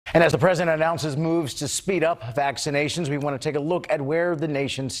And as the president announces moves to speed up vaccinations, we want to take a look at where the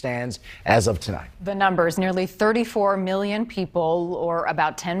nation stands as of tonight. The numbers, nearly 34 million people, or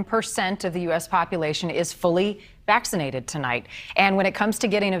about 10% of the U.S. population, is fully vaccinated tonight. And when it comes to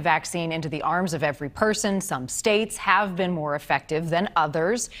getting a vaccine into the arms of every person, some states have been more effective than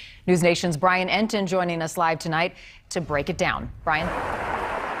others. News Nation's Brian Enton joining us live tonight to break it down. Brian.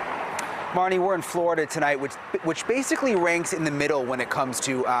 Marnie, we're in Florida tonight, which basically ranks in the middle when it comes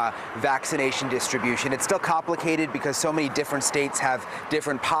to vaccination distribution. It's still complicated because so many different states have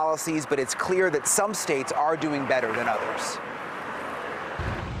different policies, but it's clear that some states are doing better than others.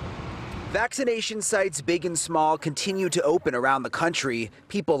 Vaccination sites, big and small, continue to open around the country,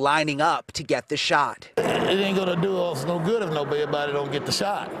 people lining up to get the shot. It ain't gonna do us no good if nobody don't get the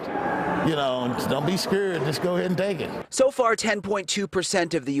shot. You know, don't be scared, just go ahead and take it. So far,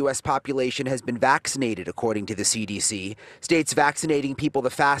 10.2% of the U.S. population has been vaccinated, according to the CDC. States vaccinating people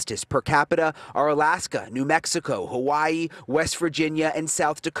the fastest per capita are Alaska, New Mexico, Hawaii, West Virginia, and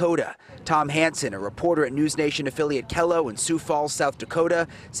South Dakota. Tom Hansen, a reporter at News Nation affiliate Kello in Sioux Falls, South Dakota,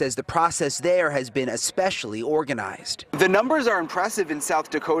 says the process there has been especially organized. The numbers are impressive in South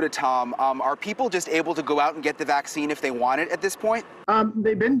Dakota, Tom. Are people just able to go out and get the vaccine if they want it at this point?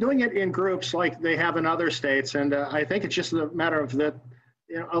 They've been doing it in groups like they have in other states, and I think it's just a matter of that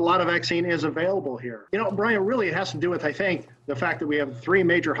a lot of vaccine is available here. Brian, really it has to do with, I think, the fact that we have 3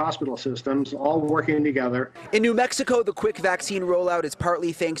 major hospital systems all working together. In New Mexico, the quick vaccine rollout is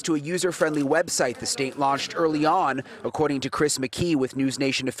partly thanks to a user-friendly website the state launched early on, according to Chris McKee with News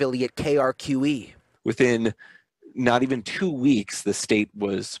Nation affiliate KRQE. Within not even 2 weeks, the state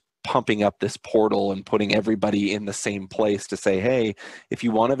was pumping up this portal and putting everybody in the same place to say, hey, if you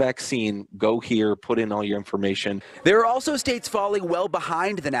want a vaccine, go here, put in all your information. There are also states falling well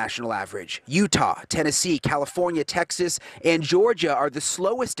behind the national average. Utah, Tennessee, California, Texas, and Georgia are the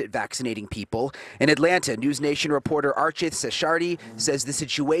slowest at vaccinating people. In Atlanta, News Nation reporter Archith Seshardi says the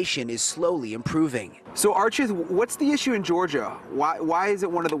situation is slowly improving. So Archith, what's the issue in Georgia? Why is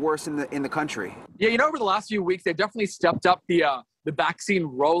it one of the worst in the country? Yeah, over the last few weeks, they've definitely stepped up the vaccine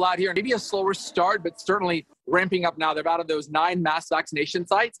rollout here. Maybe a slower start, but certainly ramping up now. They're out of those 9 mass vaccination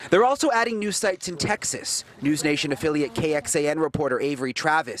sites. They're also adding new sites in Texas. News Nation affiliate KXAN reporter Avery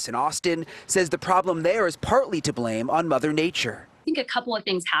Travis in Austin says the problem there is partly to blame on Mother Nature. I think a couple of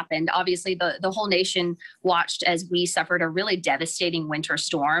things happened. Obviously, the whole nation watched as we suffered a really devastating winter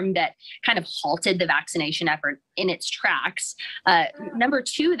storm that kind of halted the vaccination effort in its tracks. Number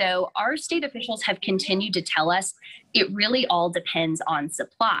 2, though, our state officials have continued to tell us it really all depends on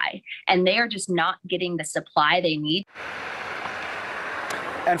supply, and they are just not getting the supply they need.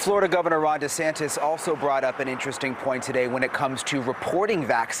 And Florida Governor Ron DeSantis also brought up an interesting point today when it comes to reporting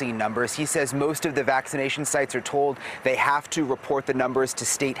vaccine numbers. He says most of the vaccination sites are told they have to report the numbers to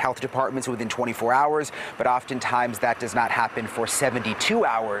state health departments within 24 hours, but oftentimes that does not happen for 72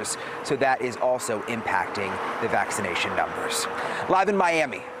 hours. So that is also impacting the vaccination numbers. Live in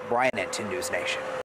Miami, Brian Enton, News Nation.